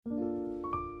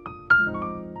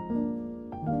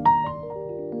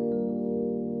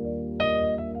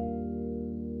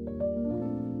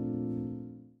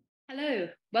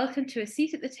Welcome to A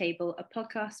Seat at the Table, a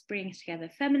podcast bringing together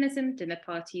feminism, dinner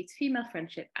parties, female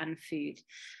friendship, and food.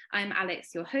 I'm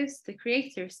Alex, your host, the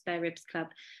creator of Spare Ribs Club,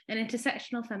 an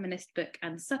intersectional feminist book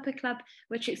and supper club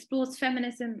which explores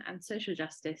feminism and social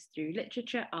justice through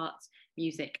literature, art,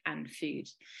 music, and food.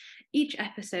 Each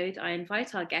episode, I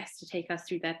invite our guests to take us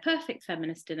through their perfect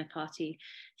feminist dinner party,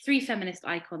 3 feminist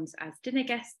icons as dinner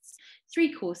guests,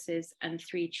 3 courses, and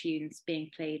 3 tunes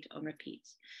being played on repeat.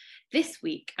 This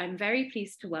week, I'm very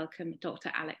pleased to welcome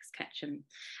Dr. Alex Ketchum.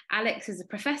 Alex is a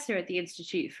professor at the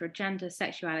Institute for Gender,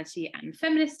 Sexuality and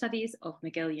Feminist Studies of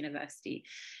McGill University.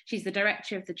 She's the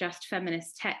director of the Just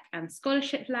Feminist Tech and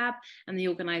Scholarship Lab and the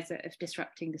organizer of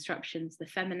Disrupting Disruptions, the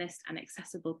Feminist and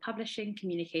Accessible Publishing,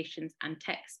 Communications and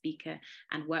Tech Speaker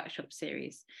and Workshop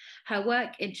series. Her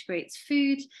work integrates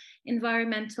food,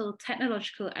 environmental,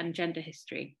 technological and gender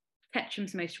history.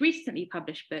 Ketchum's most recently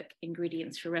published book,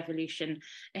 Ingredients for Revolution,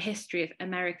 A History of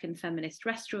American Feminist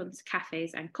Restaurants,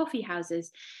 Cafes and Coffee Houses,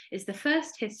 is the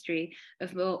first history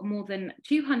of more than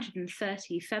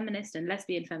 230 feminist and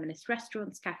lesbian feminist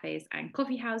restaurants, cafes and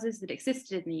coffee houses that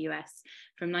existed in the US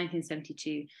from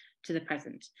 1972 to the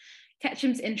present.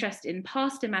 Ketchum's interest in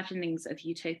past imaginings of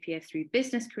utopia through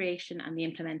business creation and the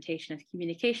implementation of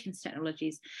communications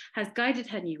technologies has guided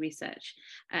her new research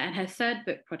and her third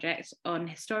book project on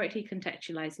historically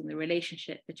contextualizing the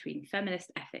relationship between feminist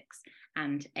ethics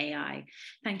and AI.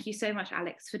 Thank you so much,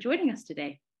 Alex, for joining us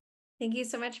today. Thank you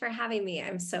so much for having me.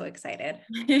 I'm so excited.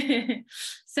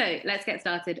 So let's get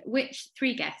started. Which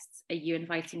 3 guests are you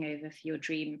inviting over for your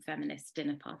dream feminist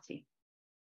dinner party?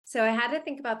 So I had to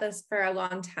think about this for a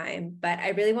long time, but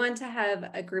I really wanted to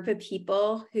have a group of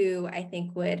people who I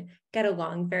think would get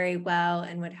along very well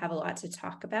and would have a lot to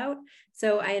talk about.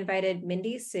 So I invited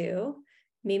Mindy Sue,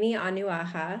 Mimi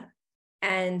Anuaha,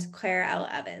 and Claire L.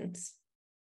 Evans.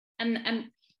 And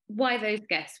why those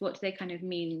guests? What do they kind of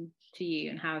mean to you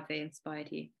and how have they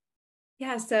inspired you?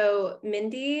 Yeah, so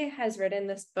Mindy has written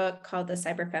this book called The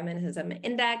Cyberfeminism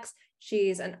Index.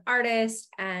 She's an artist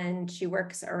and she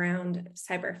works around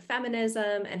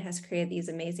cyberfeminism and has created these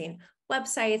amazing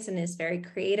websites and is very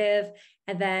creative.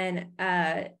 And then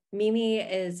Mimi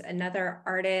is another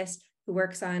artist who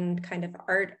works on kind of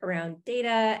art around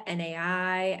data and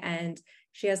AI. And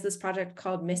she has this project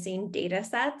called Missing Data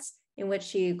Sets, in which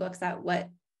she looks at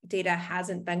what data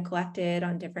hasn't been collected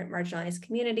on different marginalized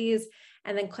communities.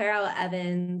 And then Claire L.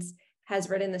 Evans has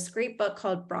written this great book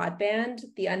called Broadband,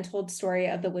 The Untold Story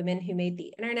of the Women Who Made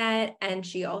the Internet. And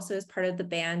she also is part of the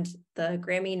band, the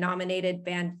Grammy-nominated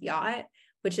band Yacht,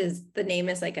 which is, the name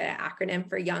is like an acronym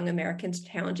for Young Americans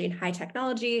Challenging High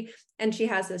Technology. And she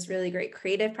has this really great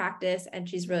creative practice, and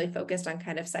she's really focused on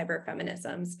kind of cyber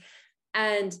feminisms.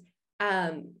 And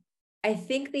I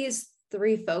think these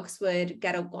 3 folks would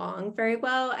get along very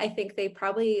well. I think they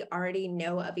probably already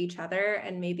know of each other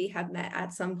and maybe have met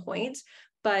at some point,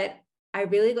 but I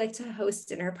really like to host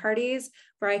dinner parties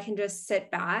where I can just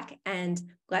sit back and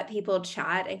let people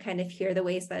chat and kind of hear the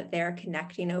ways that they're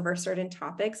connecting over certain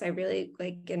topics. I really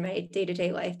like in my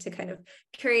day-to-day life to kind of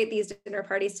curate these dinner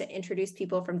parties to introduce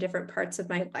people from different parts of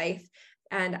my life.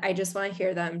 And I just want to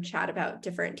hear them chat about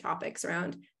different topics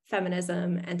around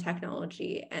feminism and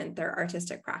technology and their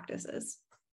artistic practices.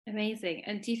 Amazing.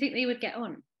 And do you think they would get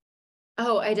on?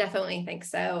 Oh, I definitely think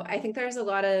so. I think there's a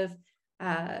lot of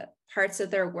parts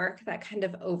of their work that kind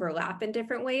of overlap in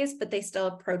different ways, but they still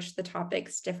approach the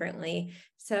topics differently.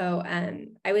 So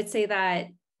I would say that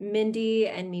Mindy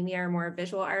and Mimi are more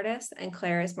visual artists, and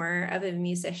Claire is more of a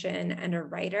musician and a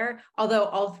writer, although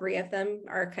all 3 of them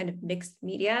are kind of mixed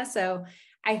media. So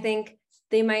I think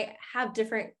they might have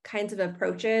different kinds of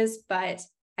approaches, but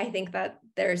I think that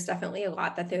there's definitely a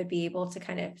lot that they would be able to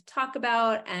kind of talk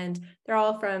about. And they're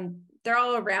all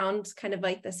around kind of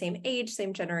like the same age,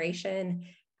 same generation.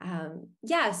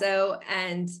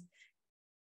 And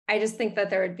I just think that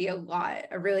there would be a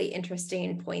really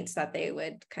interesting points that they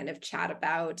would kind of chat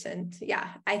about. And yeah,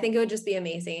 I think it would just be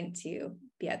amazing to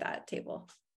be at that table.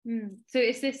 So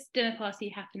is this dinner party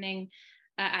happening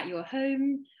at your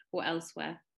home or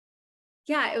elsewhere?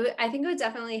 Yeah, I think it would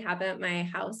definitely happen at my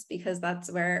house because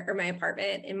or my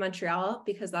apartment in Montreal,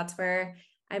 because that's where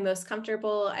I'm most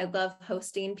comfortable. I love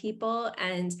hosting people,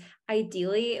 and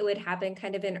ideally it would happen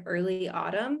kind of in early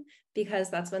autumn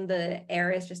because that's when the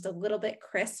air is just a little bit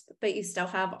crisp, but you still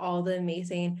have all the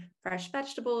amazing fresh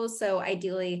vegetables. So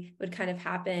ideally it would kind of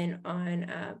happen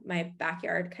on my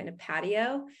backyard kind of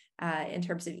patio in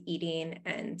terms of eating,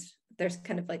 and there's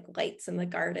kind of like lights in the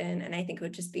garden, and I think it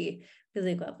would just be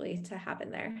really lovely to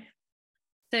happen there.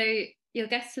 So your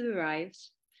guests have arrived.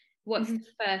 What's the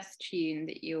first tune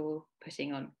that you're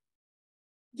putting on?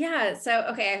 Yeah, so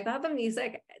okay, I thought the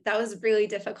music, that was really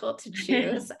difficult to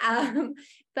choose.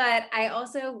 But I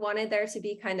also wanted there to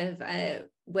be kind of a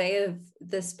way of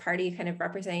this party kind of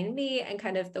representing me and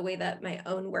kind of the way that my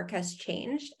own work has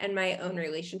changed and my own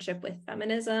relationship with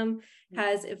feminism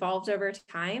has evolved over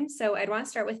time. So I'd want to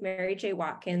start with Mary J.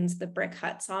 Watkins' The Brick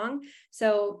Hut song.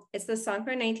 So it's the song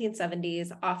from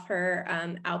 1970s off her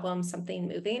album Something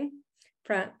Moving,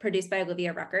 produced by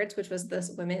Olivia Records, which was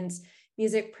this women's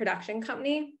music production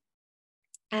company.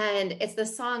 And it's the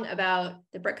song about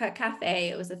the Brick Hut Cafe.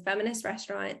 It was a feminist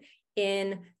restaurant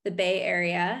in the Bay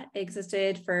Area. It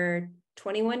existed for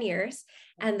 21 years.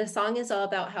 And the song is all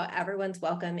about how everyone's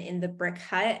welcome in the brick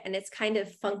hut. And it's kind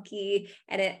of funky.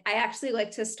 And I actually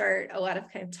like to start a lot of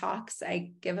kind of talks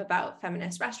I give about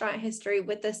feminist restaurant history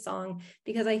with this song,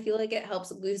 because I feel like it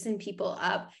helps loosen people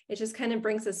up. It just kind of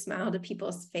brings a smile to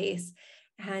people's face.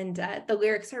 And the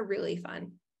lyrics are really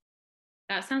fun.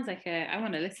 That sounds like I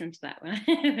want to listen to that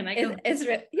when I go.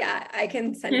 Yeah, I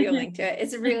can send you a link to it.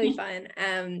 It's really fun.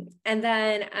 And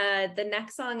then the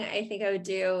next song I think I would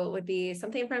do would be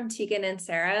something from Tegan and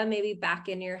Sarah, maybe Back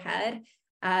in Your Head,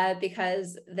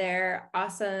 because they're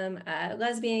awesome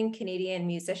lesbian Canadian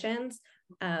musicians.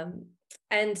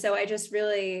 And so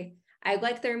I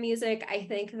like their music. I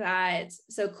think that,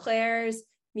 so Claire's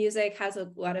music has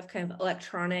a lot of kind of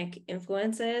electronic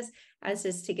influences, as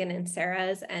does Tegan and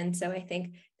Sarah's. And so I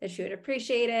think that she would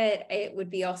appreciate it. It would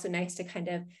be also nice to kind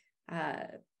of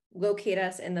locate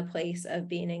us in the place of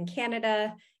being in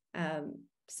Canada.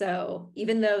 So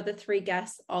even though the three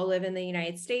guests all live in the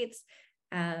United States,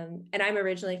 and I'm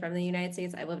originally from the United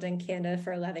States, I lived in Canada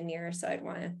for 11 years. So I'd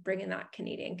want to bring in that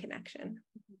Canadian connection.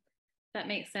 That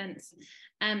makes sense.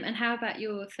 And how about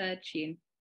your third tune?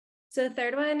 So the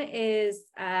third one is,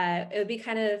 it would be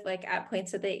kind of like at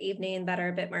points of the evening that are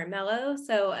a bit more mellow.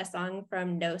 So a song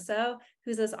from Noso,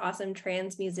 who's this awesome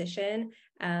trans musician.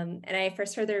 And I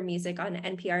first heard their music on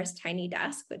NPR's Tiny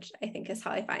Desk, which I think is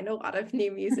how I find a lot of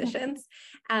new musicians.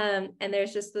 And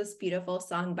there's just this beautiful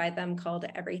song by them called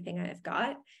Everything I've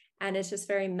Got. And it's just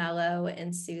very mellow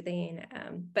and soothing.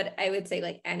 But I would say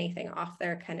like anything off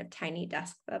their kind of Tiny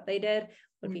Desk that they did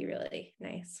would be really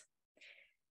nice.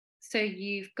 So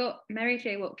you've got Mary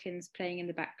J. Watkins playing in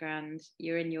the background.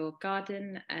 You're in your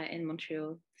garden in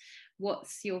Montreal.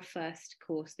 What's your first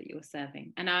course that you're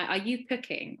serving? And are you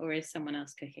cooking, or is someone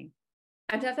else cooking?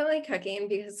 I'm definitely cooking,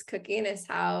 because cooking is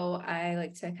how I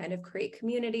like to kind of create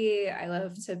community. I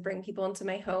love to bring people into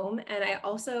my home. And I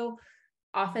also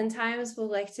oftentimes will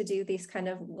like to do these kind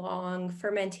of long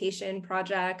fermentation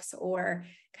projects or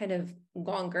kind of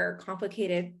longer,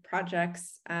 complicated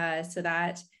projects so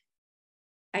that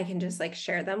I can just like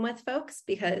share them with folks,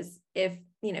 because if,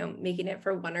 making it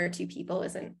for one or two people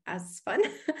isn't as fun.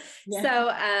 Yeah.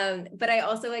 So, but I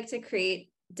also like to create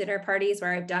dinner parties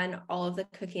where I've done all of the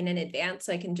cooking in advance,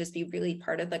 so I can just be really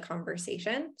part of the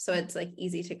conversation. So it's like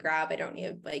easy to grab. I don't need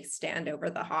to like stand over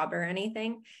the hob or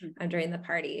anything during the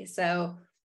party. So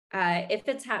if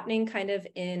it's happening kind of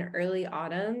in early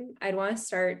autumn, I'd want to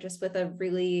start just with a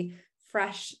really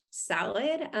fresh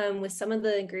salad with some of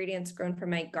the ingredients grown from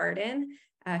my garden,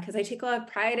 because I take a lot of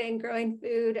pride in growing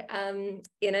food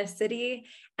in a city.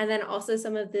 And then also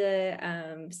some of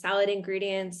the salad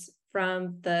ingredients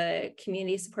from the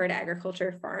community supported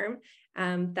agriculture farm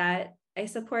that I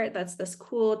support. That's this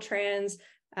cool trans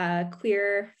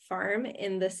queer farm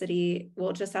in the city,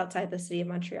 well, just outside the city of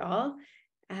Montreal.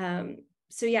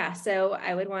 So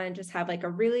I would want to just have like a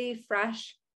really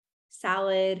fresh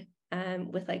salad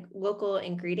with like local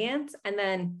ingredients. And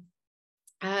then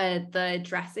the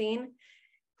dressing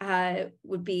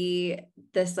would be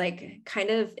this like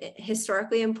kind of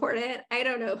historically important, I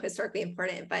don't know if historically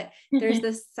important, but there's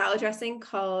this salad dressing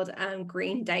called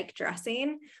green Dyke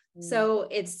dressing. So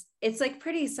it's like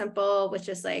pretty simple, with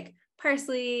just like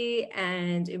parsley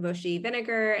and uboshi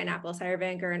vinegar and apple cider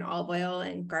vinegar and olive oil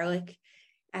and garlic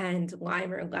and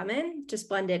lime or lemon, just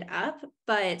blended up.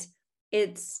 But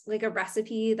it's like a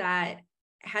recipe that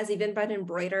has even been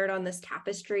embroidered on this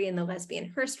tapestry in the Lesbian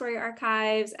Her Story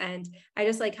archives. And I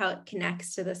just like how it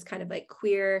connects to this kind of like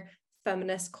queer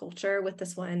feminist culture with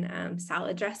this one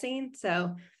salad dressing.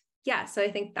 So yeah, so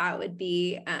I think that would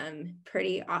be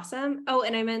pretty awesome. Oh,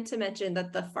 and I meant to mention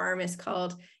that the farm is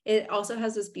called, it also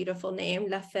has this beautiful name,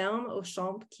 La Ferme aux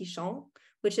Champs qui Chantent,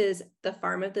 which is the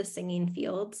farm of the singing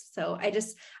fields. So I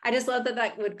just love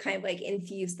that would kind of like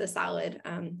infuse the salad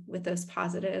with those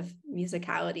positive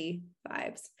musicality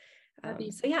vibes.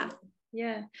 So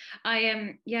yeah.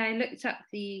 I looked up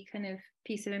the kind of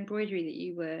piece of embroidery that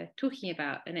you were talking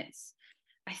about, and it's,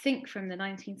 I think, from the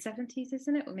 1970s,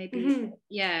 isn't it? Or maybe,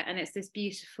 yeah. And it's this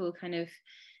beautiful kind of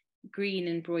green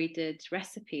embroidered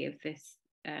recipe of this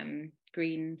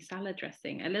green salad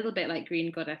dressing, a little bit like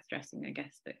green goddess dressing, I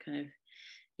guess, but kind of,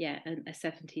 yeah, a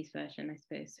 70s version, I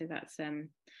suppose. So that's a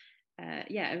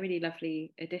really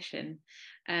lovely addition.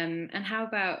 And how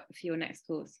about for your next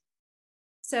course?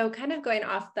 So kind of going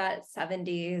off that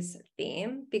 70s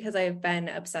theme, because I've been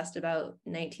obsessed about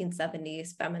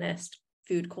 1970s feminist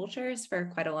food cultures for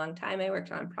quite a long time. I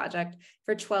worked on a project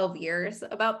for 12 years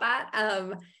about that.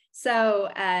 So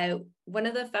one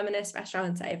of the feminist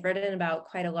restaurants I've written about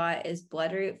quite a lot is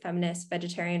Bloodroot Feminist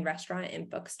Vegetarian Restaurant and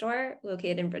Bookstore,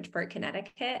 located in Bridgeport,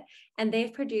 Connecticut. And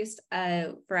they've produced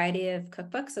a variety of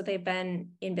cookbooks. So they've been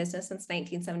in business since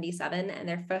 1977. And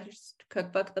their first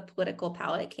cookbook, The Political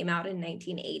Palette, came out in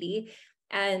 1980.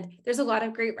 And there's a lot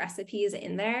of great recipes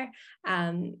in there.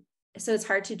 So it's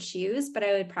hard to choose, but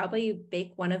I would probably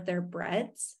bake one of their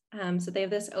breads. So they have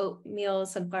this oatmeal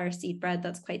sunflower seed bread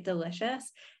that's quite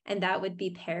delicious. And that would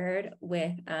be paired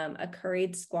with a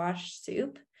curried squash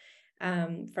soup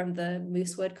from the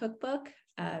Moosewood cookbook,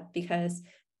 because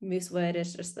Moosewood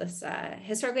is just this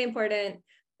historically important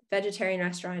vegetarian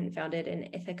restaurant founded in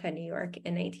Ithaca, New York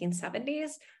in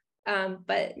 1970s.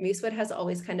 But Moosewood has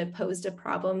always kind of posed a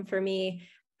problem for me,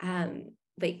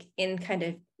 like in kind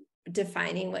of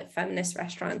defining what feminist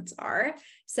restaurants are.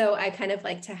 So I kind of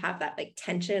like to have that like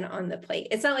tension on the plate.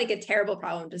 It's not like a terrible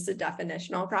problem, just a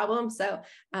definitional problem. So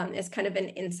it's kind of an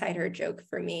insider joke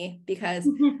for me, because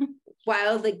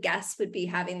while the guests would be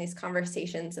having these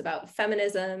conversations about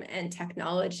feminism and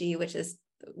technology, which is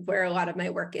where a lot of my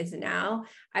work is now,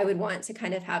 I would want to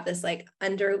kind of have this like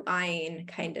underlying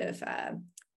kind of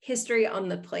history on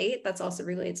the plate that's also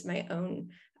related to my own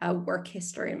work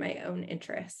history and my own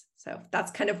interests. So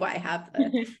that's kind of why I have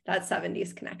that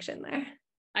 70s connection there.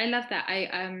 I love that.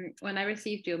 When I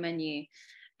received your menu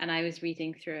and I was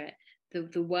reading through it,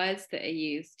 the words that are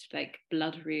used, like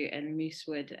bloodroot and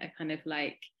moosewood, are kind of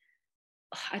like,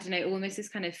 I don't know, almost this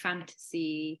kind of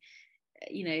fantasy,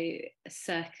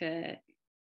 circa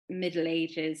Middle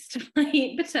Ages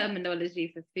the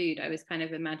terminology for food. I was kind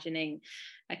of imagining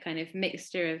a kind of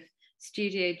mixture of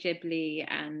Studio Ghibli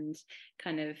and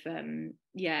kind of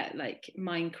like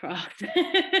Minecraft,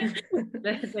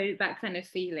 that kind of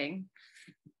feeling.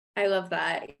 I love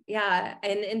that. Yeah.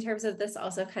 And in terms of this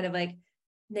also kind of like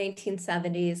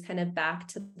 1970s, kind of back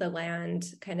to the land,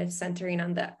 kind of centering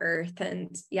on the earth.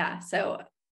 And yeah, so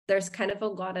there's kind of a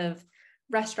lot of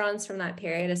restaurants from that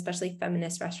period, especially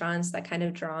feminist restaurants, that kind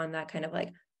of draw on that kind of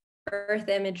like earth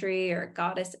imagery or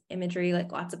goddess imagery,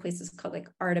 like lots of places called like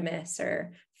Artemis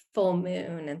or full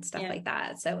moon and stuff like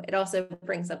that. So it also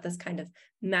brings up this kind of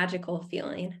magical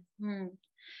feeling.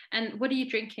 And what are you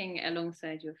drinking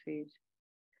alongside your food?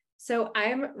 So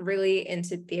I'm really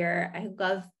into beer. I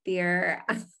love beer.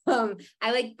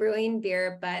 I like brewing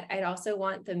beer, but I'd also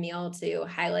want the meal to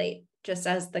highlight, just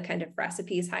as the kind of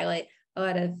recipes highlight, a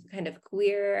lot of kind of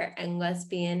queer and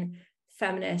lesbian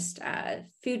feminist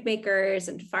food makers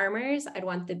and farmers. I'd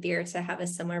want the beer to have a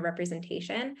similar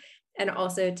representation, and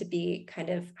also to be kind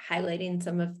of highlighting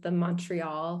some of the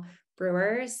Montreal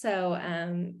brewers. So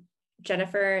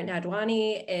Jennifer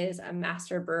Nadwani is a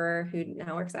master brewer who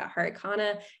now works at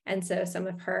Harikana, and so some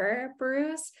of her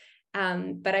brews.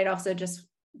 But I'd also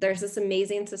there's this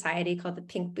amazing society called the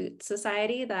Pink Boot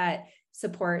Society that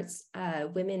supports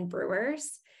women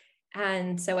brewers.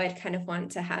 And so I'd kind of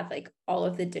want to have like all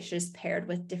of the dishes paired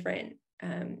with different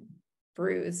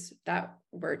brews that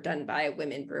were done by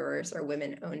women brewers or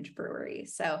women-owned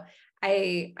breweries. So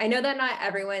I know that not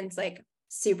everyone's like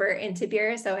super into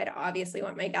beer, so I'd obviously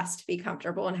want my guests to be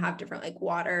comfortable and have different like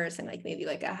waters and like maybe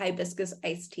like a hibiscus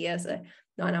iced tea as a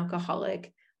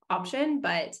non-alcoholic option.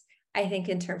 But I think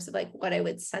in terms of like what I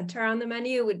would center on the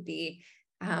menu would be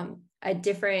a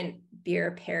different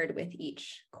beer paired with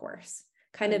each course,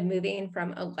 kind of moving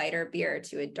from a lighter beer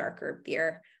to a darker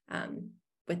beer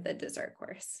with the dessert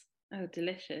course. Oh,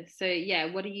 delicious. So yeah,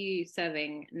 what are you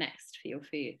serving next for your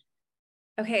food?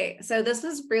 Okay, so this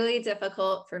was really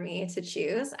difficult for me to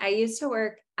choose. I used to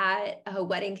work at a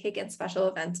wedding cake and special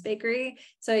events bakery,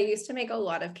 so I used to make a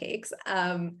lot of cakes.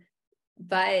 And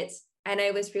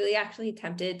I was really actually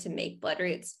tempted to make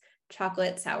Bloodroot's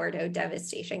chocolate sourdough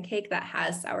devastation cake that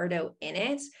has sourdough in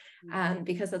it,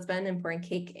 because that's been an important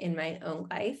cake in my own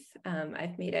life.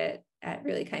 I've made it at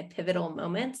really kind of pivotal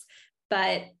moments.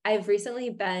 But I've recently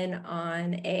been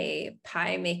on a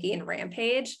pie making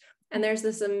rampage, and there's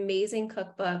this amazing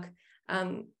cookbook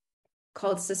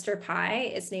called Sister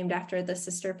Pie. It's named after the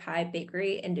Sister Pie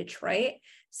Bakery in Detroit.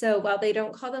 So while they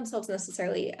don't call themselves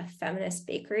necessarily a feminist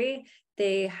bakery,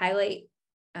 they highlight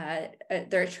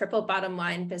their triple bottom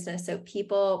line business. So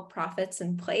people, profits,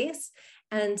 and place.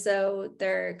 And so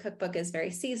their cookbook is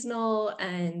very seasonal,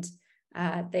 and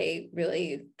they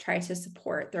really try to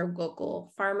support their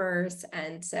local farmers.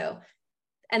 And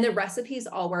the recipes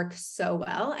all work so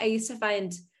well. I used to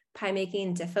find pie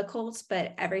making difficult,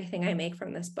 but everything I make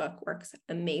from this book works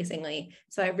amazingly.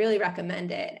 So I really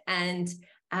recommend it. And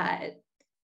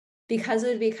because it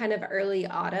would be kind of early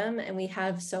autumn and we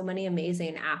have so many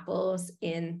amazing apples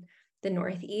in the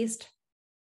Northeast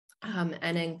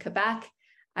and in Quebec,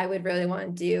 I would really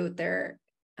want to do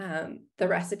the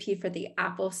recipe for the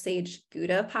apple sage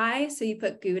Gouda pie. So you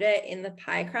put Gouda in the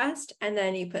pie crust, and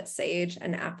then you put sage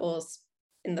and apples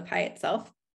in the pie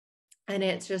itself. And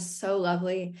it's just so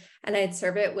lovely. And I'd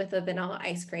serve it with a vanilla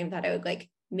ice cream that I would like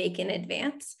make in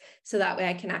advance. So that way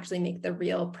I can actually make the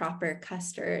real proper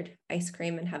custard ice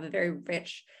cream and have a very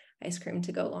rich ice cream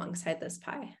to go alongside this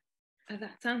pie. Oh,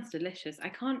 that sounds delicious. I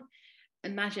can't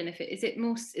imagine if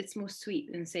it's more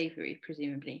sweet than savory,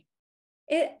 presumably.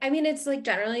 It's like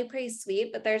generally pretty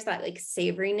sweet, but there's that like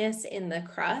savoriness in the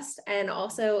crust. And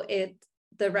also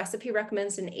the recipe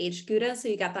recommends an aged Gouda. So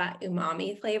you got that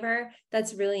umami flavor.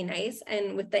 That's really nice.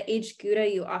 And with the aged Gouda,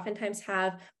 you oftentimes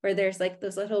have where there's like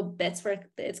those little bits where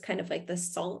it's kind of like the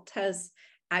salt has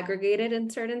aggregated in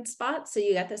certain spots. So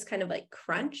you get this kind of like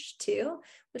crunch too,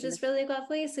 which is really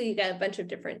lovely. So you get a bunch of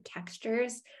different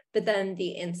textures, but then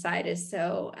the inside is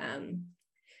so,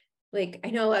 like, I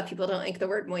know a lot of people don't like the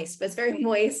word moist, but it's very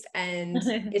moist, and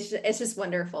it's just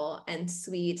wonderful and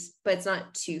sweet, but it's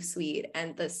not too sweet.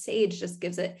 And the sage just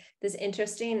gives it this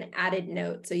interesting added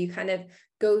note. So you kind of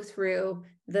go through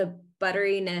the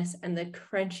butteriness and the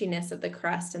crunchiness of the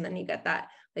crust, and then you get that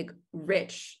like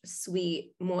rich,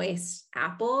 sweet, moist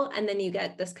apple. And then you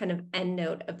get this kind of end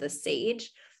note of the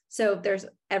sage. So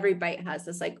every bite has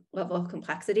this like level of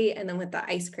complexity. And then with the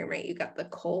ice cream, right, you got the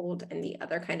cold and the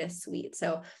other kind of sweet.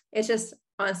 So it's just,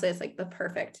 honestly, it's like the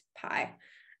perfect pie.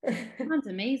 Sounds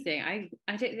amazing. I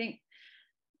don't think,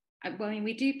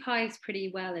 we do pies pretty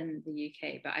well in the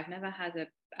UK, but I've never had an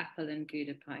apple and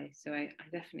Gouda pie. So I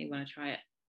definitely want to try it.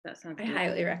 That sounds I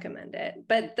highly recommend it.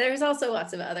 But there's also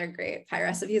lots of other great pie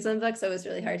recipes in the book, so it was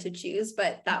really hard to choose.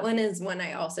 But that one is one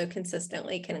I also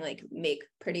consistently can like make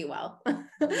pretty well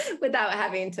without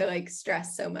having to like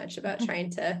stress so much about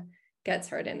trying to get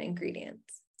certain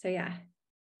ingredients. So yeah.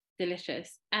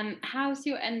 Delicious. And how's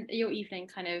your evening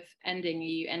kind of ending? Are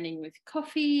you ending with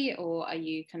coffee, or are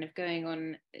you kind of going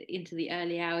on into the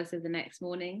early hours of the next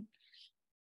morning?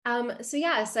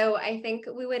 So I think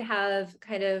we would have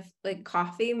kind of like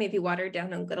coffee, maybe watered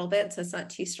down a little bit so it's not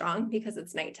too strong because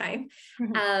it's nighttime.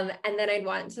 And then I'd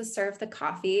want to serve the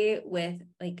coffee with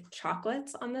like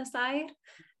chocolates on the side,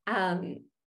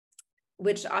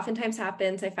 which oftentimes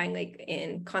happens. I find like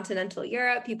in continental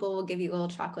Europe, people will give you little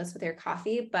chocolates with your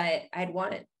coffee, but I'd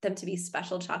want them to be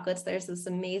special chocolates. There's this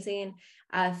amazing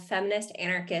feminist,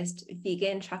 anarchist,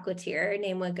 vegan chocolatier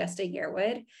named Augusta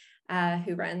Yearwood,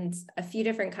 who runs a few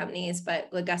different companies, but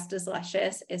Augusta's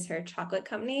Luscious is her chocolate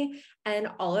company. And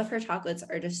all of her chocolates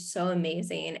are just so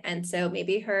amazing. And so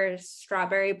maybe her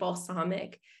strawberry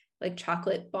balsamic, like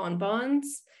chocolate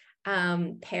bonbons,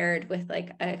 paired with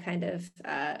like a kind of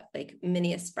like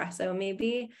mini espresso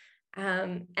maybe.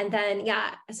 And then,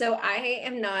 so I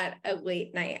am not a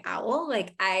late night owl.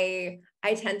 Like I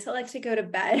tend to like to go to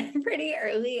bed pretty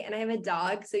early, and I have a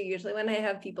dog. So usually when I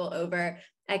have people over,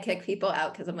 I kick people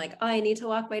out because I'm like, oh, I need to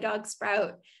walk my dog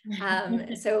Sprout.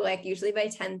 So like usually by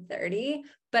 10:30,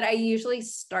 but I usually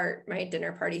start my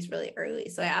dinner parties really early.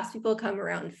 So I ask people to come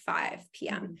around 5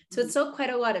 p.m. So it's still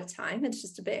quite a lot of time. It's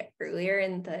just a bit earlier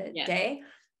in the day.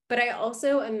 But I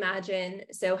also imagine,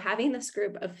 so having this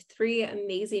group of 3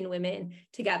 amazing women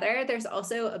together, there's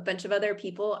also a bunch of other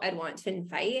people I'd want to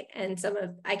invite. And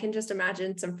I can just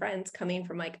imagine some friends coming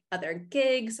from like other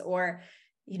gigs or,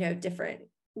 different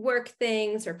work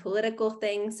things or political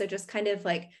things. So just kind of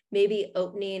like maybe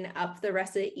opening up the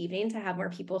rest of the evening to have more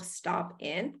people stop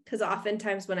in. Because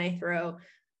oftentimes when I throw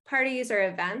parties or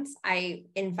events, I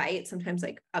invite sometimes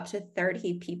like up to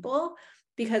 30 people,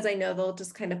 because I know they'll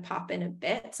just kind of pop in a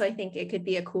bit. So I think it could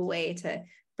be a cool way to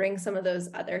bring some of those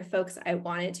other folks I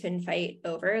wanted to invite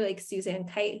over, like Suzanne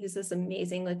Kite, who's this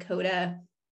amazing Dakota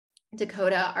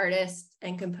artist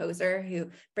and composer who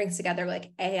brings together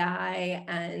like AI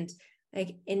and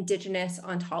like indigenous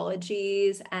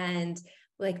ontologies, and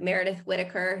like Meredith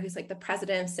Whitaker, who's like the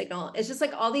president of Signal. It's just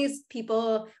like all these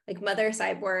people, like Mother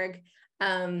Cyborg,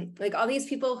 like all these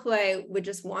people who I would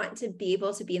just want to be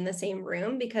able to be in the same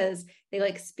room, because they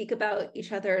like speak about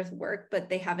each other's work, but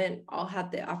they haven't all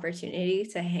had the opportunity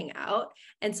to hang out.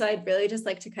 And so I'd really just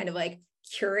like to kind of like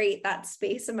curate that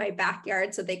space in my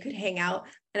backyard so they could hang out.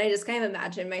 And I just kind of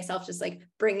imagine myself just like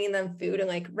bringing them food and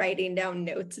like writing down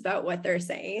notes about what they're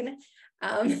saying.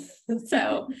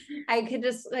 So I could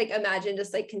just like imagine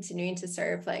just like continuing to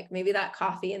serve like maybe that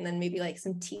coffee and then maybe like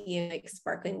some tea and like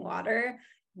sparkling water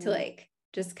to like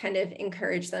just kind of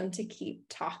encourage them to keep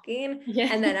talking.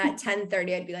 And then at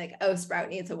 10:30, I'd be like, oh, Sprout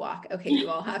needs a walk. Okay, you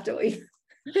all have to leave.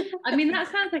 I mean,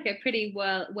 that sounds like a pretty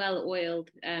well-oiled,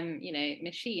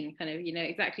 machine. Kind of,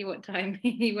 exactly what time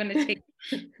you want to take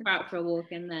out for a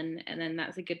walk, and then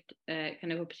that's a good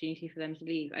kind of opportunity for them to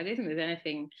leave. I don't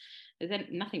think there's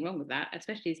nothing wrong with that,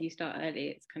 especially as you start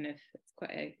early.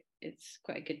 It's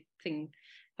quite a good thing,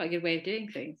 quite a good way of doing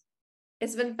things.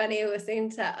 It's been funny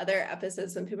listening to other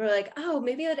episodes when people are like, oh,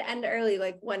 maybe I'd end early,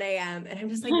 like 1 a.m. And I'm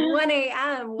just like, 1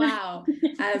 a.m. Wow.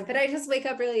 But I just wake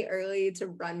up really early to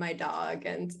run my dog.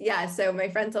 And yeah, so my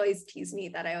friends always tease me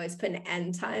that I always put an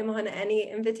end time on any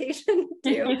invitation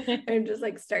too. And just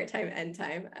like start time, end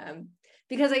time.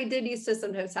 Because I did used to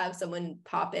sometimes have someone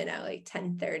pop in at like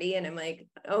 10:30 and I'm like,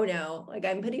 oh no, like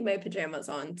I'm putting my pajamas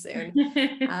on soon.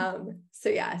 So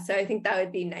yeah, so I think that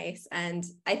would be nice. And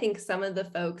I think some of the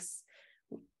folks,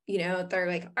 they're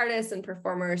like artists and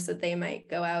performers, so they might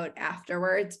go out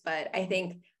afterwards, but I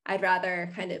think I'd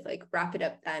rather kind of like wrap it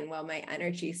up then while my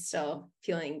energy's still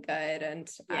feeling good and,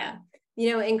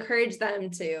 encourage them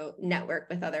to network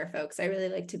with other folks. I really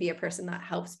like to be a person that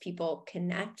helps people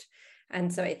connect.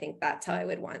 And so I think that's how I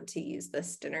would want to use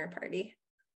this dinner party.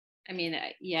 I mean,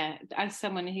 yeah, as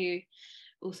someone who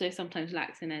also sometimes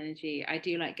lacks in energy, I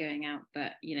do like going out,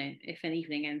 but if an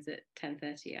evening ends at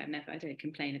 10:30, I don't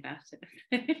complain about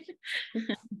it.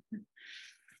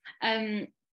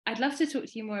 I'd love to talk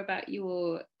to you more about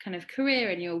your kind of career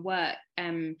and your work.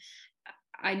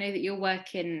 I know that your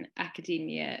work in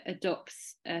academia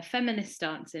adopts a feminist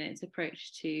stance in its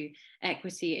approach to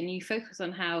equity, and you focus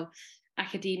on how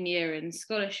academia and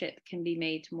scholarship can be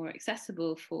made more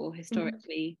accessible for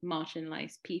historically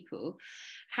marginalized people.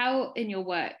 How in your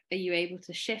work are you able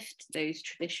to shift those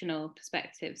traditional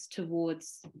perspectives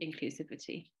towards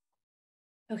inclusivity?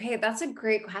 Okay, that's a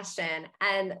great question.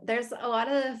 And there's a lot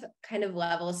of kind of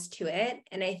levels to it.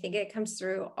 And I think it comes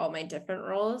through all my different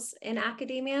roles in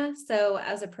academia. So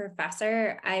as a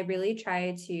professor, I really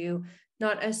try to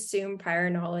not assume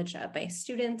prior knowledge of my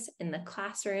students in the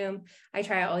classroom. I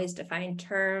try to always define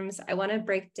terms. I want to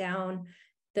break down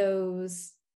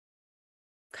those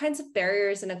kinds of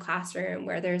barriers in a classroom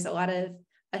where there's a lot of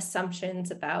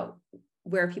assumptions about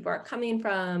where people are coming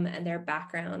from and their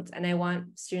backgrounds. And I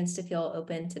want students to feel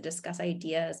open to discuss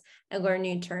ideas and learn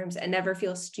new terms and never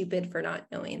feel stupid for not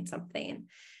knowing something.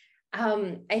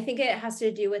 I think it has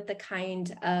to do with the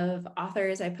kind of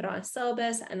authors I put on a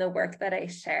syllabus and the work that I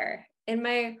share. In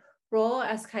my role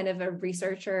as kind of a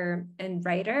researcher and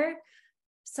writer,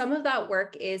 some of that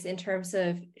work is in terms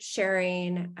of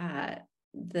sharing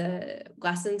the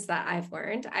lessons that I've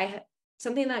learned.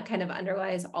 Something that kind of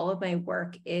underlies all of my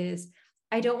work is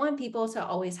I don't want people to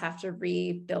always have to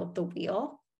reinvent the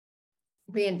wheel.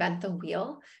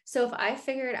 So if I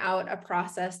figured out a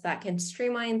process that can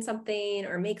streamline something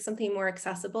or make something more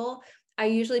accessible, I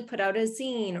usually put out a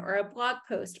zine or a blog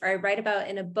post, or I write about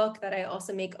in a book that I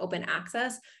also make open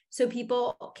access so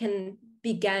people can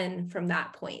begin from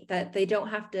that point, that they don't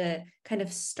have to kind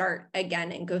of start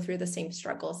again and go through the same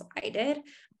struggles I did.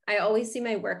 I always see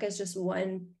my work as just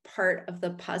one part of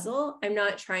the puzzle. I'm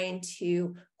not trying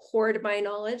to hoard my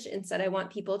knowledge. Instead, I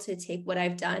want people to take what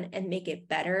I've done and make it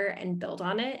better and build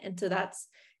on it. And so that's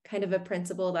kind of a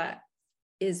principle that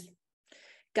is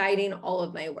guiding all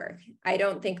of my work. I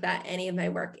don't think that any of my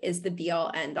work is the be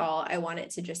all end all. I want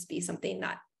it to just be something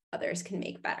that others can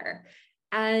make better.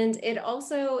 And it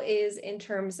also is in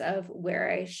terms of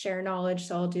where I share knowledge.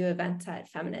 So I'll do events at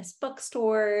feminist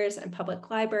bookstores and public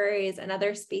libraries and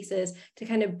other spaces to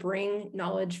kind of bring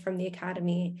knowledge from the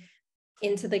academy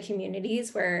into the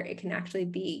communities where it can actually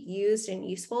be used and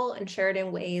useful and shared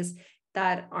in ways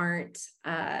that aren't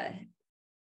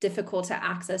difficult to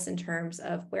access in terms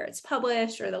of where it's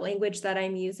published or the language that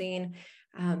I'm using.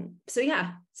 So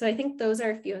I think those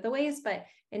are a few of the ways, but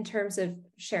in terms of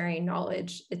sharing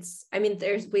knowledge,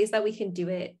 there's ways that we can do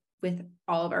it with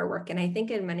all of our work. And I think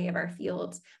in many of our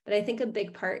fields, but I think a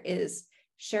big part is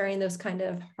sharing those kind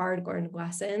of hard-earned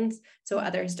lessons so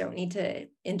others don't need to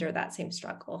endure that same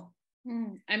struggle.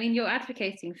 I mean, you're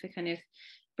advocating for kind of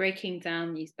breaking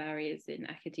down these barriers in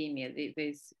academia,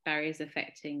 those barriers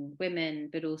affecting women,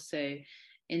 but also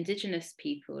Indigenous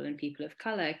people and people of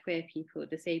colour, queer people,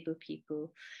 disabled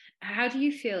people. How do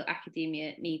you feel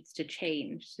academia needs to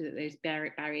change so that those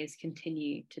barriers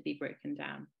continue to be broken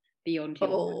down? beyond your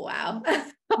Oh, wow.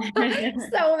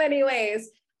 So many ways.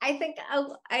 I think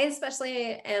I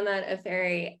especially am at a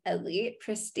very elite,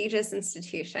 prestigious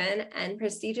institution, and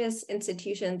prestigious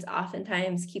institutions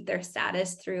oftentimes keep their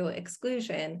status through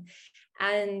exclusion.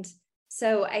 And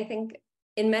so I think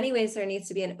in many ways there needs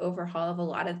to be an overhaul of a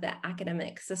lot of the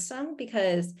academic system,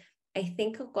 because I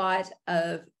think a lot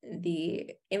of the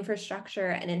infrastructure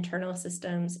and internal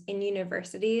systems in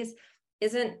universities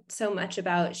isn't so much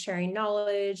about sharing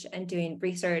knowledge and doing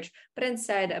research, but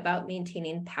instead about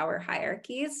maintaining power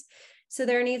hierarchies. So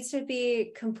there needs to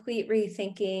be complete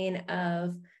rethinking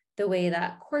of the way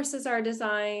that courses are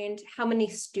designed, how many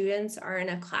students are in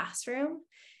a classroom,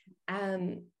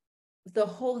 the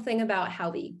whole thing about how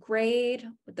we grade,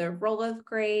 the role of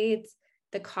grades,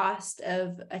 the cost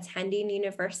of attending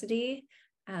university.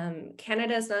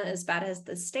 Canada is not as bad as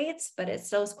the States, but it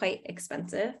still is quite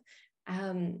expensive.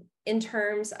 In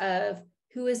terms of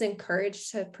who is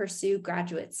encouraged to pursue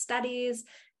graduate studies,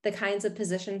 the kinds of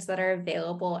positions that are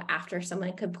available after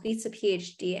someone completes a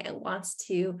PhD and wants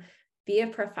to be a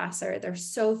professor.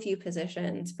 There's so few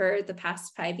positions. For the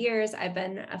past 5 years, I've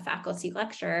been a faculty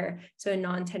lecturer, so a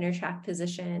non-tenure track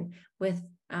position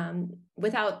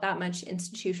without that much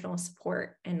institutional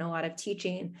support and a lot of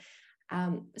teaching.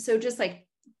 So just like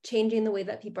changing the way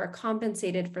that people are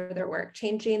compensated for their work,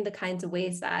 changing the kinds of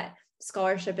ways that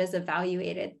scholarship is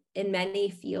evaluated in many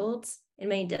fields, in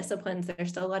many disciplines. There's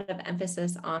still a lot of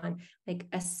emphasis on like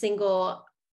a single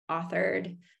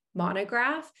authored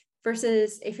monograph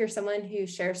versus if you're someone who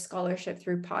shares scholarship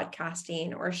through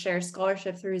podcasting or shares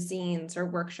scholarship through zines or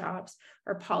workshops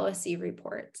or policy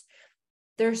reports.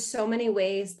 There's so many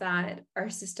ways that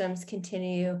our systems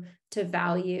continue to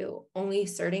value only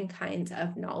certain kinds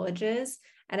of knowledges.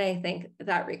 And I think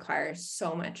that requires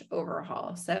so much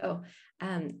overhaul. So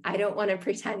I don't want to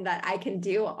pretend that I can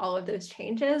do all of those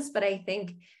changes, but I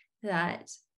think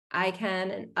that I can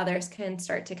and others can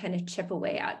start to kind of chip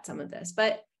away at some of this.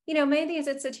 But, you know, many of these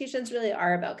institutions really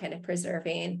are about kind of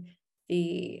preserving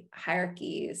the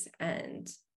hierarchies and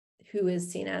who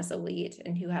is seen as elite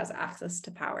and who has access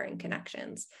to power and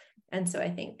connections. And so I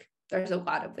think there's a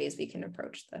lot of ways we can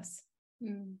approach this.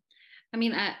 I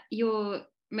mean, your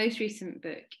most recent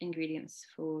book, Ingredients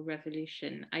for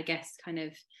Revolution, I guess kind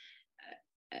of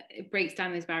it breaks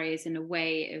down those barriers in a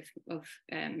way of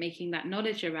making that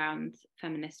knowledge around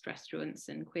feminist restaurants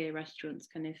and queer restaurants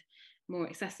kind of more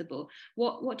accessible.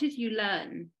 What did you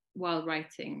learn while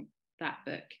writing that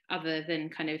book, other than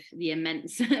kind of the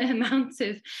immense amount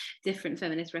of different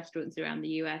feminist restaurants around the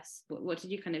US? What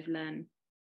did you kind of learn?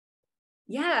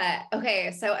 Yeah.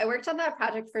 Okay. So I worked on that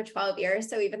project for 12 years.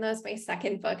 So even though it's my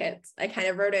second book, I kind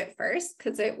of wrote it first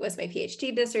because it was my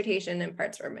PhD dissertation and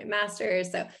parts were my master's.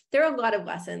 So there are a lot of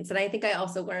lessons. And I think I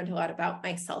also learned a lot about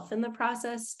myself in the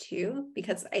process too,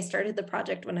 because I started the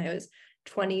project when I was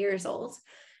 20 years old.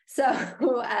 So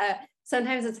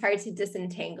sometimes it's hard to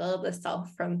disentangle the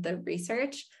self from the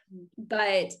research.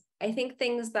 But I think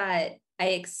things that I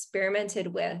experimented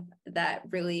with that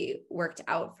really worked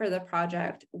out for the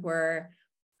project were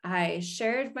I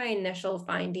shared my initial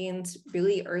findings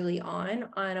really early on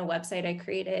a website I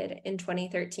created in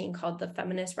 2013 called the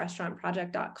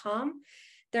feministrestaurantproject.com.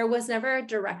 There was never a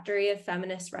directory of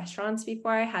feminist restaurants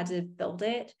before. I had to build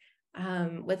it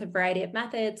with a variety of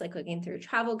methods, like looking through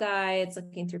travel guides,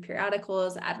 looking through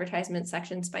periodicals, advertisement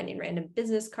sections, finding random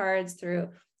business cards, through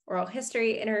oral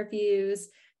history interviews,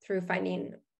 through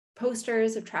finding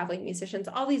posters of traveling musicians,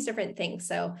 all these different things.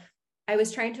 So I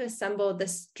was trying to assemble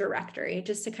this directory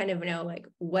just to kind of know like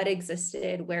what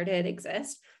existed, where did it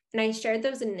exist? And I shared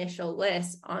those initial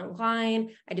lists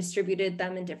online. I distributed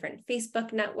them in different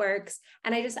Facebook networks.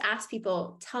 And I just asked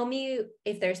people, tell me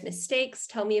if there's mistakes,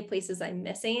 tell me if places I'm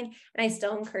missing. And I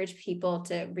still encourage people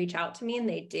to reach out to me, and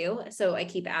they do. So I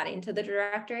keep adding to the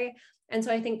directory. And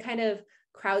so I think kind of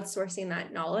crowdsourcing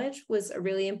that knowledge was a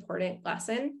really important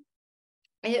lesson.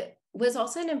 It was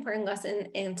also an important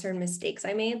lesson in certain mistakes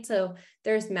I made. So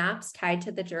there's maps tied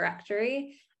to the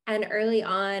directory. And early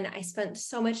on, I spent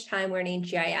so much time learning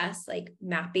GIS, like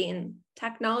mapping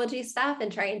technology stuff,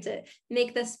 and trying to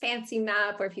make this fancy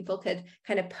map where people could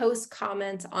kind of post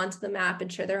comments onto the map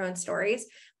and share their own stories.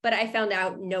 But I found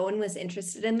out no one was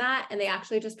interested in that. And they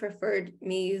actually just preferred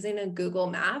me using a Google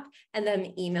map and them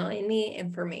emailing me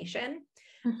information.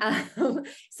 So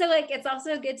like, it's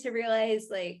also good to realize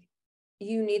like,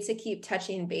 you need to keep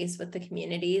touching base with the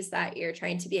communities that you're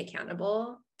trying to be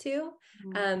accountable to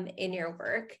in your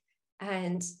work,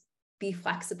 and be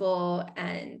flexible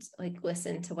and like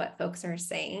listen to what folks are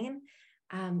saying.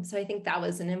 So I think that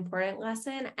was an important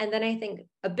lesson. And then I think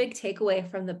a big takeaway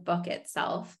from the book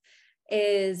itself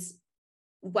is,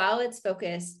 while it's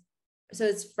focused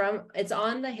it's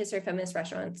on the history of feminist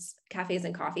restaurants, cafes,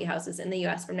 and coffee houses in the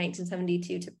US from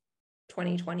 1972 to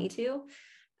 2022,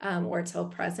 or till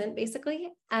present, basically.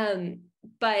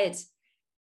 But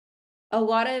a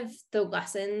lot of the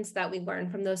lessons that we learn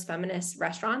from those feminist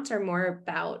restaurants are more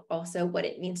about also what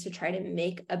it means to try to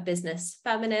make a business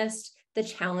feminist, the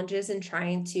challenges in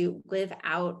trying to live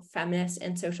out feminist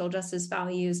and social justice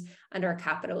values under a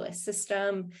capitalist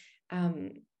system,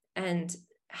 and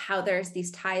how there's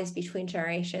these ties between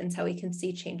generations, how we can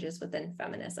see changes within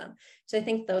feminism. So I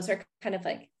think those are kind of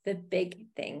like the big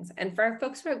things. And for our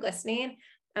folks who are listening,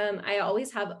 I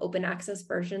always have open access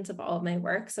versions of all of my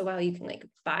work. So while you can like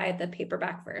buy the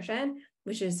paperback version,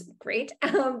 which is great,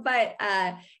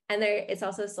 it's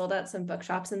also sold at some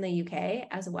bookshops in the UK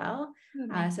as well,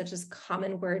 such as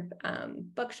Common Word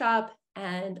Bookshop,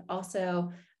 and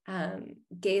also Common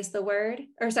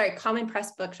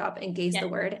Press Bookshop and Gaze the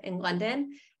Word in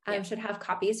London should have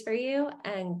copies for you,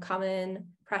 and Common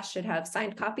Press should have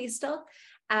signed copies still.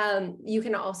 You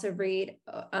can also read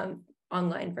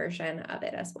online version of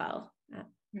it as well.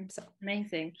 So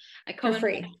amazing. For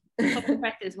free. Common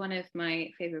Press is one of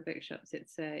my favorite bookshops.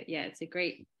 It's a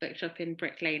great bookshop in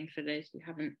Brick Lane for those who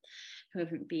haven't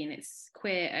been. It's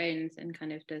queer owned and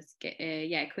kind of does get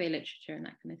queer literature and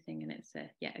that kind of thing, and it's a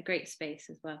great space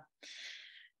as well.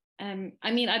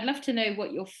 I mean, I'd love to know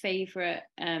what your favorite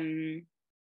the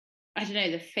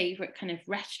favorite kind of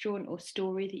restaurant or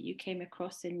story that you came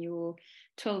across in your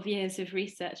 12 years of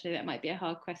research. So that might be a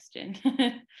hard question.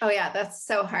 Oh yeah, that's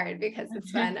so hard because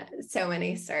it's been so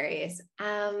many stories.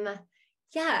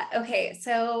 Okay.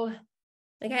 So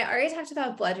like I already talked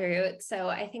about Bloodroot, so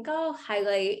I think I'll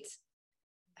highlight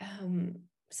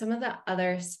some of the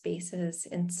other spaces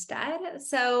instead.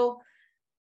 So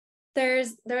there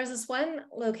was this one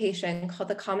location called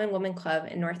the Common Woman Club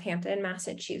in Northampton,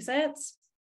 Massachusetts.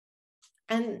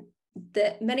 And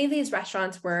many of these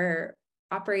restaurants were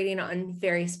operating on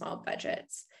very small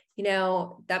budgets.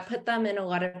 That put them in a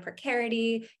lot of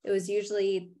precarity. It was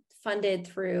usually funded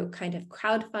through kind of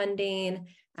crowdfunding.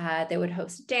 They would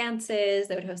host dances,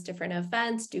 they would host different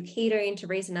events, do catering to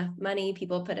raise enough money.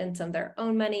 People put in some of their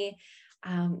own money.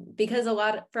 Because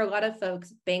for a lot of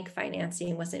folks, bank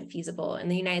financing wasn't feasible. In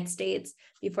the United States,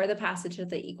 before the passage of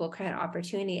the Equal Credit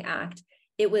Opportunity Act,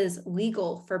 it was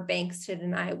legal for banks to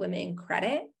deny women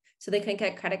credit. So they couldn't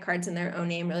get credit cards in their own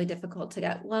name, really difficult to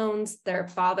get loans. Their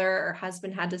father or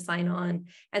husband had to sign on.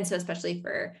 And so especially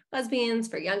for lesbians,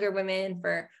 for younger women,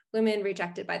 for women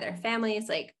rejected by their families,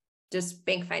 like just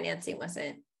bank financing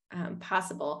wasn't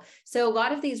possible. So a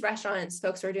lot of these restaurants,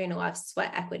 folks were doing a lot of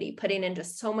sweat equity, putting in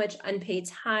just so much unpaid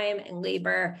time and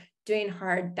labor, doing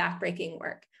hard backbreaking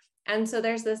work. And so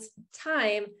there's this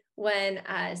time when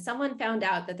someone found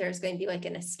out that there's going to be like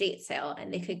an estate sale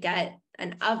and they could get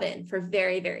an oven for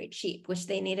very, very cheap, which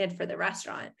they needed for the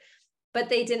restaurant, but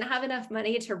they didn't have enough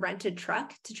money to rent a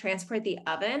truck to transport the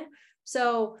oven.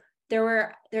 So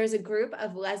there's a group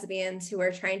of lesbians who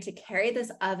were trying to carry this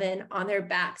oven on their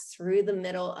backs through the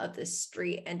middle of the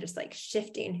street and just like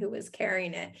shifting who was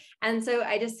carrying it. And so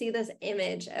I just see this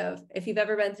image of, if you've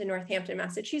ever been to Northampton,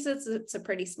 Massachusetts, it's a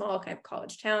pretty small kind of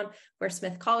college town where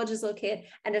Smith College is located,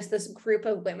 and just this group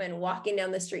of women walking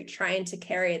down the street trying to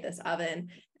carry this oven.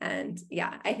 And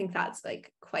yeah, I think that's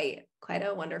like quite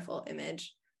a wonderful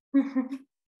image.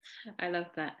 I love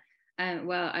that.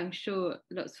 Well, I'm sure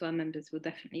lots of our members will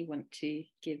definitely want to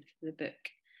give the book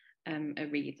a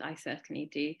read. I certainly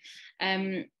do.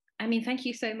 I mean, thank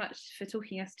you so much for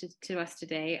talking to us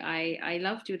today. I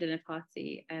loved your dinner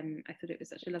party. I thought it was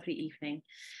such a lovely evening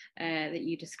that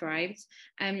you described.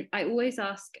 I always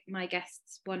ask my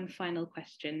guests one final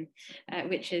question,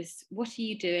 which is, what are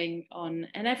you doing on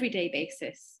an everyday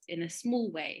basis in a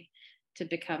small way to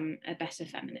become a better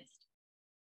feminist?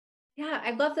 Yeah,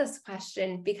 I love this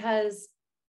question because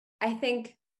I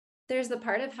think there's the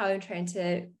part of how I'm trying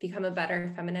to become a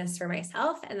better feminist for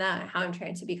myself, and how I'm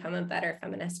trying to become a better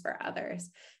feminist for others.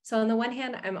 So on the one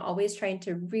hand, I'm always trying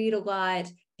to read a lot,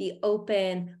 be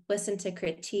open, listen to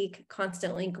critique,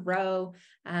 constantly grow,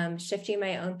 shifting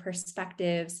my own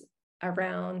perspectives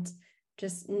around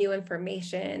just new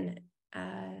information.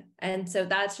 And so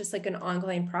that's just like an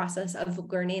ongoing process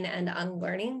of learning and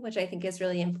unlearning, which I think is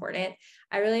really important.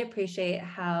 I really appreciate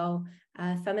how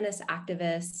feminist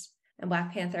activist and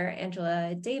Black Panther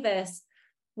Angela Davis,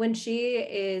 when she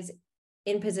is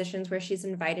in positions where she's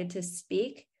invited to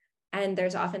speak, and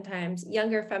there's oftentimes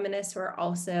younger feminists who are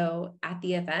also at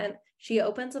the event, she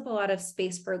opens up a lot of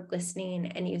space for listening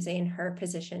and using her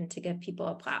position to give people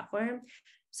a platform.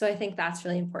 So I think that's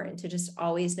really important, to just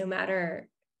always, no matter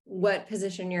what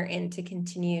position you're in, to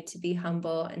continue to be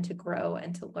humble and to grow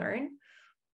and to learn.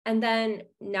 And then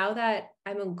now that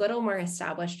I'm a little more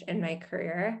established in my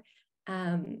career,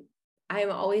 I'm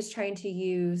always trying to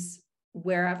use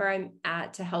wherever I'm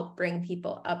at to help bring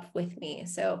people up with me.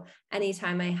 So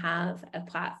anytime I have a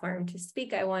platform to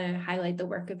speak, I want to highlight the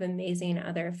work of amazing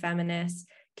other feminist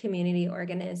community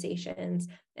organizations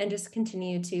and just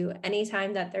continue to,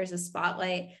 anytime that there's a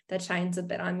spotlight that shines a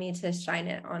bit on me, to shine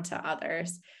it onto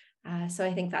others. So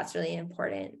I think that's really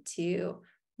important, to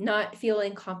not feel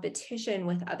in competition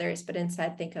with others, but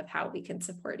instead think of how we can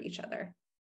support each other.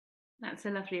 That's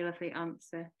a lovely, lovely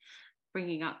answer.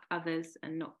 Bringing up others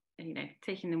and not,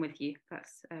 taking them with you.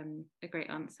 That's a great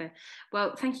answer.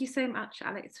 Well, thank you so much,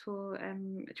 Alex, for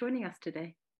joining us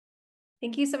today.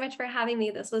 Thank you so much for having me.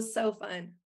 This was so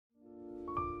fun.